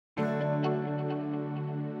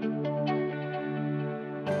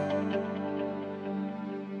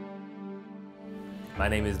My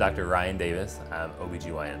name is Dr. Ryan Davis. I'm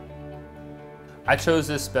OBGYN. I chose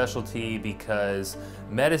this specialty because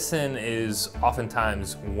medicine is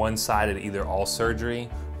oftentimes one-sided, either all surgery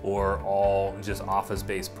or all just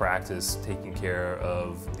office-based practice, taking care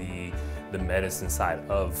of the medicine side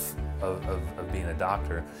of being a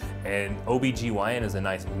doctor. And OBGYN is a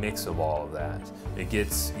nice mix of all of that. You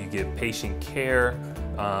get patient care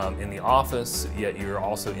in the office, yet you're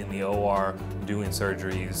also in the OR doing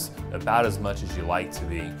surgeries about as much as you like to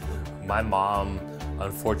be. My mom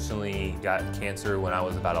unfortunately got cancer when I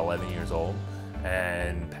was about 11 years old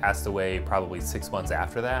and passed away probably 6 months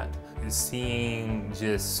after that. Seeing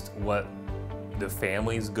just what the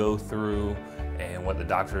families go through and what the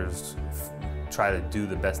doctors try to do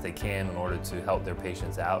the best they can in order to help their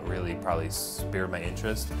patients out really probably spurred my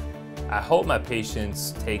interest. I hope my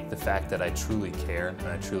patients take the fact that I truly care and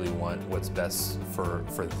I truly want what's best for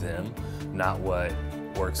them, not what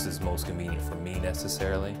works is most convenient for me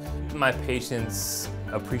necessarily. My patients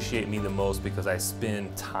appreciate me the most because I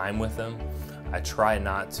spend time with them. I try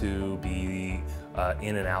not to be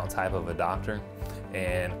in and out type of a doctor,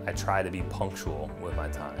 and I try to be punctual with my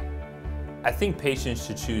time. I think patients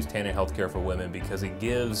should choose Tanner Healthcare for Women because it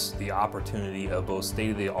gives the opportunity of both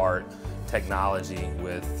state-of-the-art technology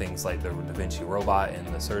with things like the Da Vinci robot in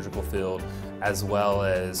the surgical field, as well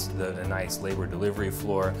as a nice labor delivery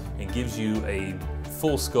floor, and gives you a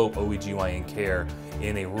full scope OBGYN care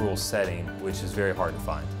in a rural setting, which is very hard to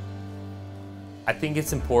find. I think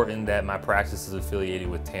it's important that my practice is affiliated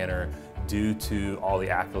with Tanner due to all the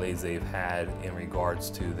accolades they've had in regards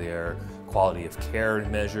to their quality of care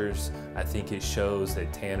measures. I think it shows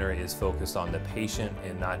that Tanner is focused on the patient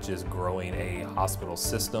and not just growing a hospital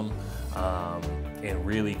system, and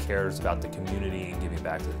really cares about the community and giving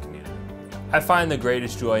back to the community. I find the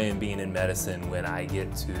greatest joy in being in medicine when I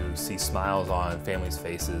get to see smiles on families'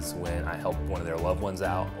 faces when I help one of their loved ones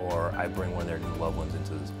out or I bring one of their new loved ones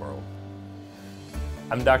into this world.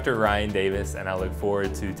 I'm Dr. Ryan Davis, and I look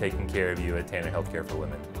forward to taking care of you at Tanner Healthcare for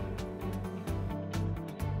Women.